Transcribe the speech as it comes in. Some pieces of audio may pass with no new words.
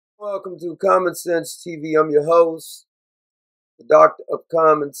Welcome to Common Sense TV. I'm your host, the Doctor of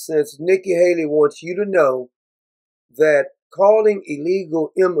Common Sense. Nikki Haley wants you to know that calling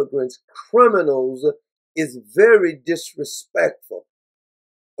illegal immigrants criminals is very disrespectful.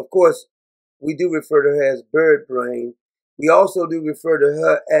 Of course, we do refer to her as bird brain. We also do refer to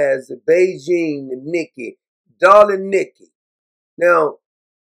her as Beijing Nikki, darling Nikki. Now,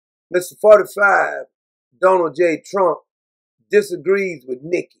 Mr. 45, Donald J. Trump, disagrees with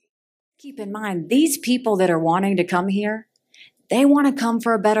Nikki. Keep in mind, these people that are wanting to come here, they want to come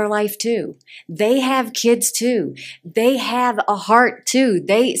for a better life too. They have kids too. They have a heart too.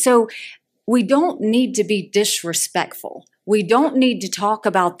 So we don't need to be disrespectful. We don't need to talk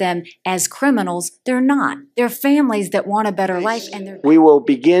about them as criminals. They're not. They're families that want a better life. We will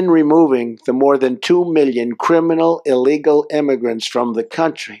begin removing the more than 2 million criminal illegal immigrants from the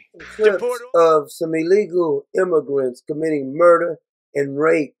country. Clips of some illegal immigrants committing murder and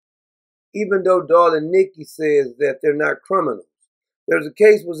rape, even though darling Nikki says that they're not criminals. There's a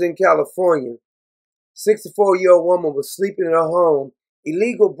case was in California. 64-year-old woman was sleeping in her home.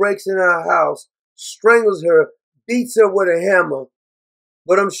 Illegal breaks in her house, strangles her, beats her with a hammer.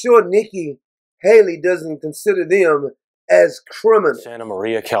 But I'm sure Nikki Haley doesn't consider them as criminals. Santa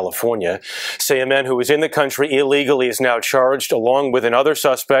Maria, California, say a man who was in the country illegally is now charged along with another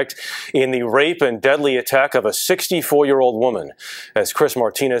suspect in the rape and deadly attack of a 64-year-old woman. As Chris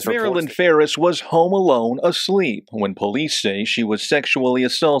Martinez reports, Marilyn Ferris was home alone asleep when police say she was sexually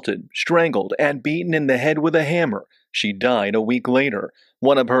assaulted, strangled, and beaten in the head with a hammer. She died a week later.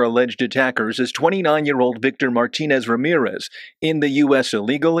 One of her alleged attackers is 29-year-old Victor Martinez Ramirez, in the U.S.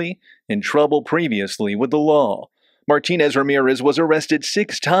 illegally, in trouble previously with the law. Martinez Ramirez was arrested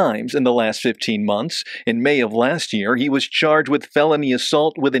 6 times in the last 15 months. In May of last year, he was charged with felony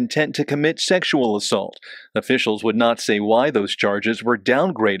assault with intent to commit sexual assault. Officials would not say why those charges were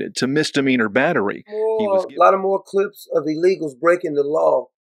downgraded to misdemeanor battery. A lot of more clips of illegals breaking the law,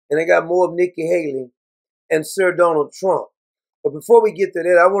 and they got more of Nikki Haley and Sir Donald Trump. But before we get to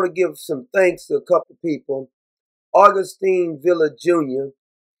that, I want to give some thanks to a couple people. Augustine Villa Jr.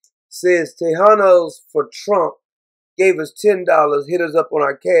 says, Tejanos for Trump gave us $10, hit us up on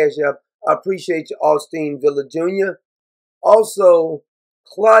our Cash App. I appreciate you, Austin Villa Jr. Also,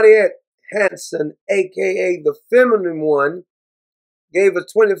 Claudette Hanson, a.k.a. the feminine one, gave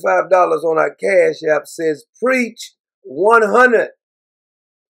us $25 on our Cash App, says, Preach 100.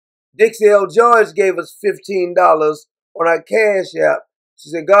 Dixie L. George gave us $15 on our Cash App. She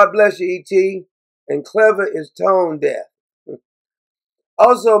said, God bless you, E.T., and clever is tone deaf.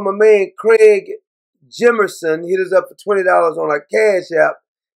 Also, my man Craig Jimerson hit us up for $20 on our Cash App.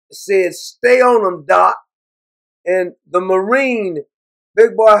 Said, stay on them, Doc. And the Marine,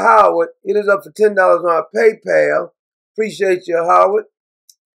 Big Boy Howard, hit us up for $10 on our PayPal. Appreciate you, Howard.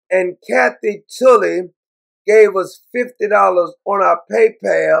 And Kathy Tully gave us $50 on our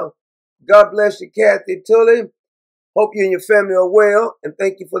PayPal. God bless you, Kathy Tully. Hope you and your family are well, and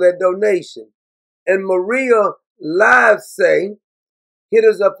thank you for that donation. And Maria Livesay hit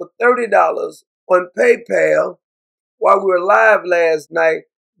us up for $30 on PayPal while we were live last night.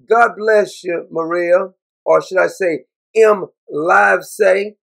 God bless you, Maria, or should I say M.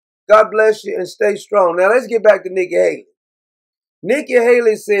 Livesay. God bless you and stay strong. Now let's get back to Nikki Haley. Nikki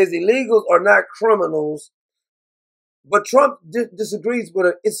Haley says illegals are not criminals, but Trump disagrees with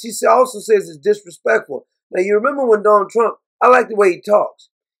her. She also says it's disrespectful. Now, you remember when Donald Trump, I like the way he talks.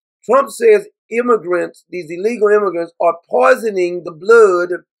 Trump says immigrants, these illegal immigrants, are poisoning the blood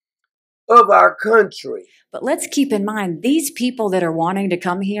of our country. But let's keep in mind, these people that are wanting to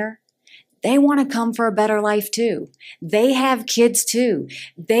come here, they want to come for a better life too. They have kids too.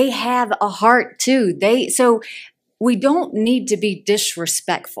 They have a heart too. So we don't need to be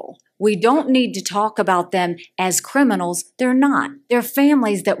disrespectful. We don't need to talk about them as criminals. They're not. They're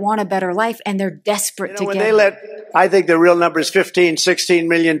families that want a better life, and they're desperate to get I think the real number is 15, 16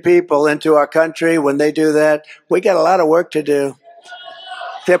 million people into our country. When they do that, we got a lot of work to do.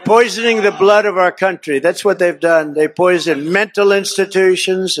 They're poisoning the blood of our country. That's what they've done. They poison mental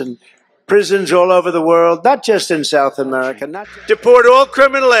institutions and prisons all over the world, not just in South America. Deport all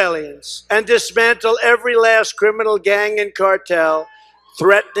criminal aliens and dismantle every last criminal gang and cartel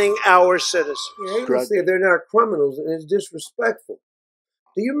threatening our citizens. Yeah, they say they're not criminals, and it's disrespectful.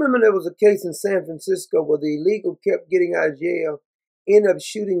 Do you remember there was a case in San Francisco where the illegal kept getting out of jail, ended up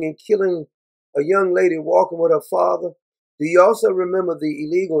shooting and killing a young lady walking with her father? Do you also remember the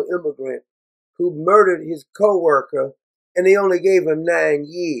illegal immigrant who murdered his co-worker, and they only gave him 9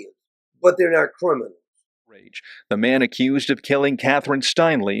 years, but they're not criminals? The man accused of killing Catherine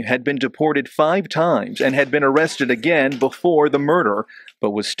Steinle had been deported 5 times and had been arrested again before the murder,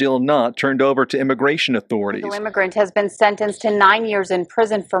 but was still not turned over to immigration authorities. The immigrant has been sentenced to 9 years in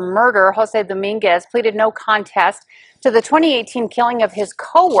prison for murder. Jose Dominguez pleaded no contest to the 2018 killing of his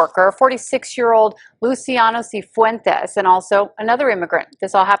co-worker, 46-year-old Luciano Cifuentes, and also another immigrant.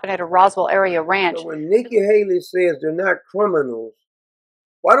 This all happened at a Roswell area ranch. So when Nikki Haley says they're not criminals,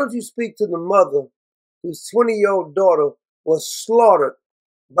 why don't you speak to the mother whose 20-year-old daughter was slaughtered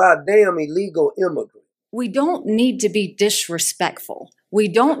by a damn illegal immigrant? We don't need to be disrespectful. We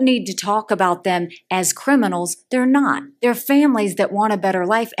don't need to talk about them as criminals. They're not. They're families that want a better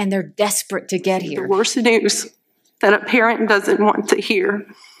life, and they're desperate to get here. The worst news that a parent doesn't want to hear,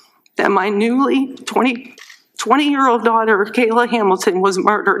 that my newly 20-year-old daughter, Kayla Hamilton, was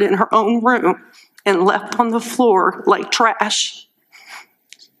murdered in her own room and left on the floor like trash.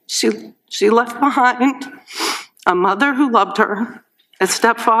 She left behind a mother who loved her, a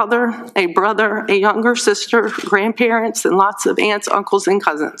stepfather, a brother, a younger sister, grandparents, and lots of aunts, uncles, and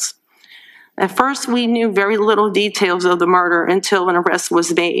cousins. At first, we knew very little details of the murder until an arrest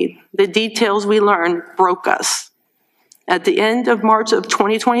was made. The details we learned broke us. At the end of March of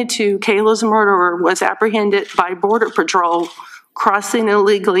 2022, Kayla's murderer was apprehended by Border Patrol crossing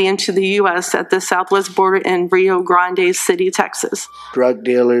illegally into the U.S. at the southwest border in Rio Grande City, Texas. Drug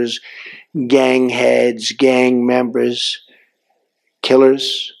dealers, gang heads, gang members,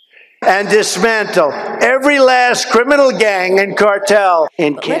 killers, and dismantle every last criminal gang and cartel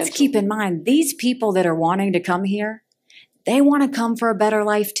in Kansas. Let's keep in mind, these people that are wanting to come here, they want to come for a better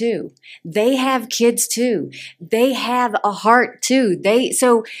life too. They have kids too. They have a heart too.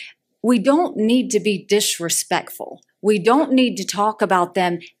 So we don't need to be disrespectful. We don't need to talk about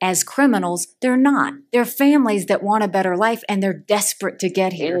them as criminals. They're not. They're families that want a better life, and they're desperate to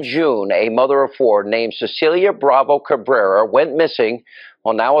get here. In June, a mother of 4 named Cecilia Bravo Cabrera went missing.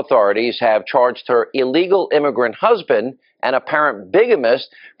 Well, now authorities have charged her illegal immigrant husband and apparent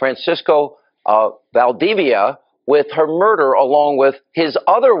bigamist, Francisco Valdivia, with her murder along with his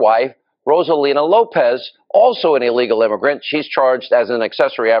other wife, Rosalina Lopez, also an illegal immigrant. She's charged as an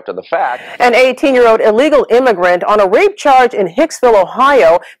accessory after the fact. An 18-year-old illegal immigrant on a rape charge in Hicksville,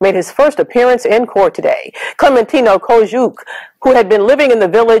 Ohio, made his first appearance in court today. Clementino Kojuk, who had been living in the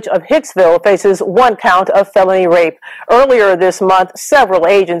village of Hicksville, faces 1 count of felony rape. Earlier this month, several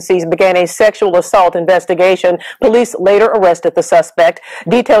agencies began a sexual assault investigation. Police later arrested the suspect.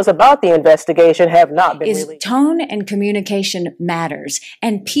 Details about the investigation have not been released. Tone and communication matters,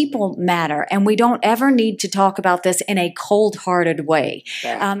 and people matter, and we don't ever need to talk about this in a cold-hearted way.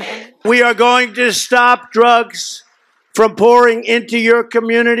 We are going to stop drugs from pouring into your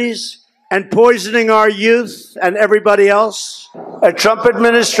communities and poisoning our youth and everybody else. A Trump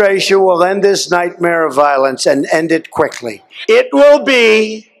administration will end this nightmare of violence and end it quickly. It will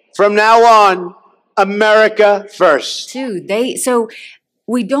be, from now on, America first. So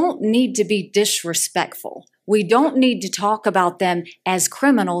we don't need to be disrespectful. We don't need to talk about them as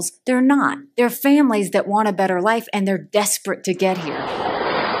criminals. They're not. They're families that want a better life, and they're desperate to get here.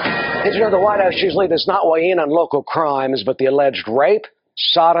 As you know, the White House usually does not weigh in on local crimes, but the alleged rape,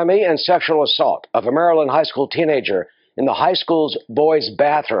 sodomy, and sexual assault of a Maryland high school teenager in the high school's boys'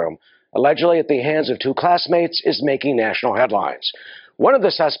 bathroom, allegedly at the hands of 2 classmates, is making national headlines. One of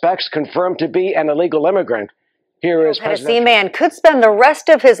the suspects, confirmed to be an illegal immigrant. Here is Tennessee man could spend the rest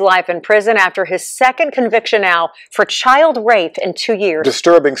of his life in prison after his second conviction now for child rape in 2 years.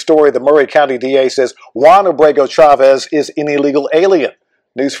 Disturbing story. The Murray County DA says Juan Abrego Chavez is an illegal alien.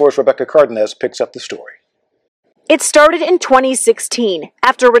 News 4's Rebecca Cardenas picks up the story. It started in 2016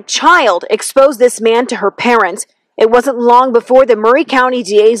 after a child exposed this man to her parents. It wasn't long before the Murray County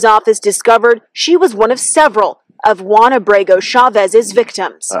DA's office discovered she was one of several of Juan Abrego Chavez's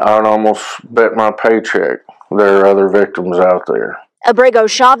victims. I'd almost bet my paycheck there are other victims out there. Abrego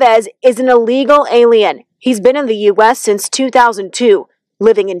Chavez is an illegal alien. He's been in the U.S. since 2002,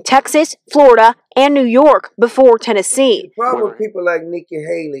 living in Texas, Florida, and New York before Tennessee. The problem with people like Nikki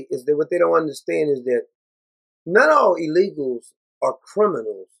Haley is that what they don't understand is that not all illegals are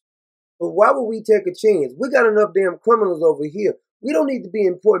criminals. But why would we take a chance? We got enough damn criminals over here. We don't need to be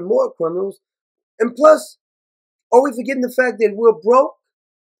importing more criminals. And plus, are we forgetting the fact that we're broke?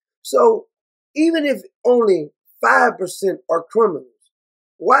 So even if only 5% are criminals,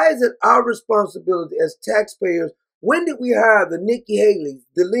 why is it our responsibility as taxpayers? When did we hire the Nikki Haleys,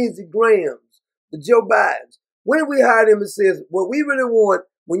 the Lindsey Grahams, the Joe Bidens? When did we hire them and says, what we really want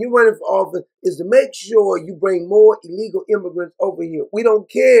when you're running for office is to make sure you bring more illegal immigrants over here. We don't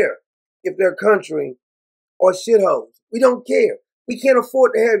care if they're country or shitholes. We don't care. We can't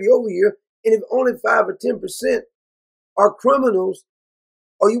afford to have you over here And if only 5 or 10% are criminals,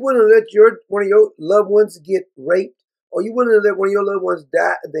 are you willing to let one of your loved ones get raped? Are you willing to let one of your loved ones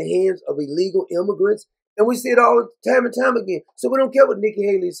die at the hands of illegal immigrants? And we see it all the time and time again. So we don't care what Nikki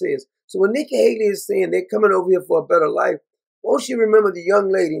Haley says. So when Nikki Haley is saying they're coming over here for a better life, won't you remember the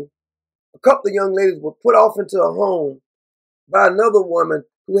young lady, a couple of young ladies were put off into a home by another woman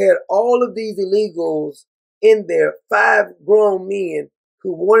who had all of these illegals in there, 5 grown men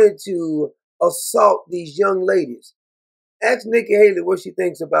who wanted to assault these young ladies. Ask Nikki Haley what she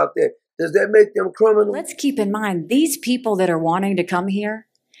thinks about that. Does that make them criminals? Let's keep in mind, these people that are wanting to come here,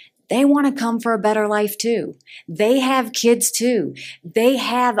 they want to come for a better life too. They have kids too. They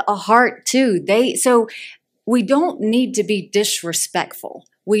have a heart too. So we don't need to be disrespectful.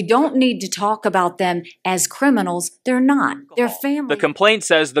 We don't need to talk about them as criminals. They're not. They're family. The complaint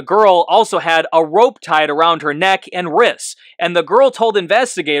says the girl also had a rope tied around her neck and wrists, and the girl told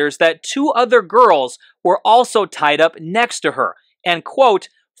investigators that 2 other girls were also tied up next to her, and, quote,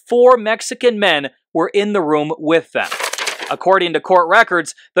 4 Mexican men were in the room with them. According to court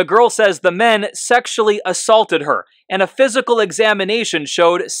records, the girl says the men sexually assaulted her, and a physical examination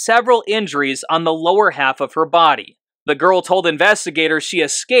showed several injuries on the lower half of her body. The girl told investigators she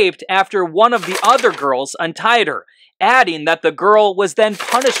escaped after one of the other girls untied her, adding that the girl was then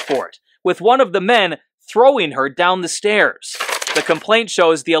punished for it, with one of the men throwing her down the stairs. The complaint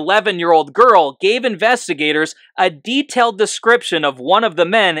shows the 11-year-old girl gave investigators a detailed description of one of the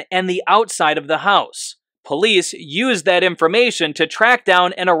men and the outside of the house. Police used that information to track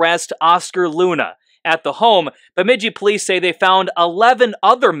down and arrest Oscar Luna. At the home, Bemidji police say they found 11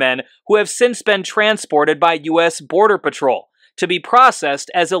 other men who have since been transported by U.S. Border Patrol to be processed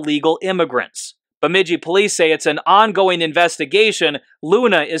as illegal immigrants. Bemidji police say it's an ongoing investigation.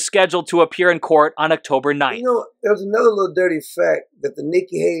 Luna is scheduled to appear in court on October 9th. You know, there's another little dirty fact that the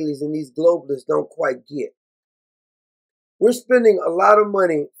Nikki Haleys and these globalists don't quite get. We're spending a lot of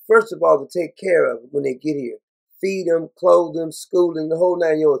money, first of all, to take care of them when they get here. Feed them, clothe them, school them, the whole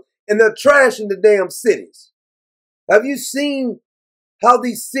 9 yards. And they're trashing the damn cities. Have you seen how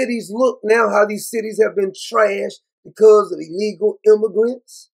these cities look now, how these cities have been trashed because of illegal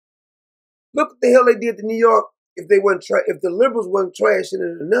immigrants? Look what the hell they did to New York if the liberals weren't trashing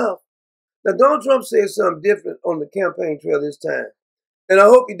it enough. Now, Donald Trump said something different on the campaign trail this time. And I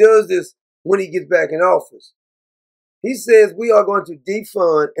hope he does this when he gets back in office. He says we are going to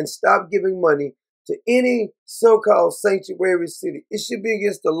defund and stop giving money to any so-called sanctuary city. It should be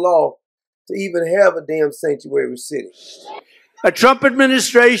against the law to even have a damn sanctuary city. A Trump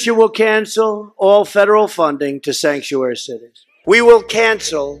administration will cancel all federal funding to sanctuary cities. We will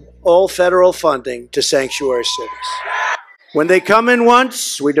cancel all federal funding to sanctuary cities. When they come in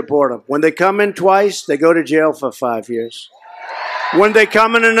once, we deport them. When they come in twice, they go to jail for 5 years. When they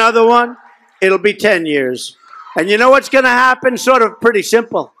come in another one, it'll be 10 years. And you know what's going to happen? Sort of pretty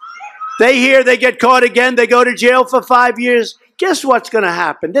simple. They hear they get caught again, they go to jail for 5 years. Guess what's going to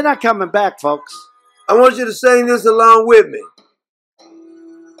happen? They're not coming back, folks. I want you to sing this along with me.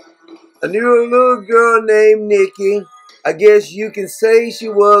 I knew a little girl named Nikki. I guess you can say she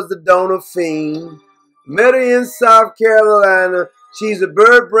was the donor fiend. Met her in South Carolina. She's a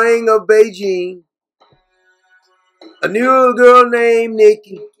bird brain of Beijing. I knew a little girl named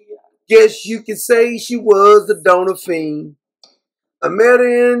Nikki. Guess you can say she was the donor fiend. I met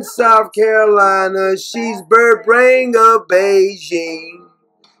her in South Carolina. She's bird brain of Beijing.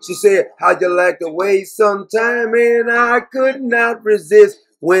 She said, how'd you like to waste some time? And I could not resist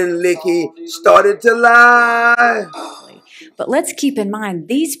when Nikki started to lie. But let's keep in mind,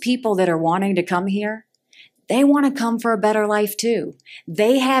 these people that are wanting to come here, they want to come for a better life too.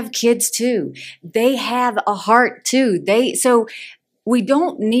 They have kids too. They have a heart too. So we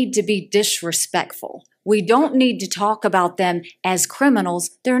don't need to be disrespectful. We don't need to talk about them as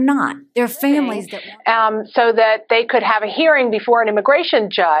criminals. They're not. They're families that so that they could have a hearing before an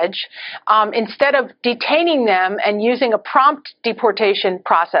immigration judge instead of detaining them and using a prompt deportation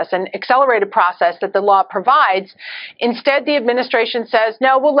process, an accelerated process that the law provides. Instead, the administration says,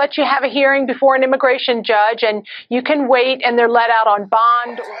 no, we'll let you have a hearing before an immigration judge and you can wait and they're let out on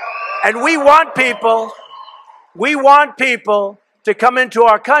bond. And we want people to come into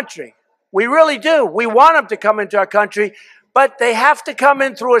our country. We really do. We want them to come into our country, but they have to come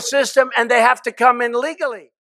in through a system and they have to come in legally.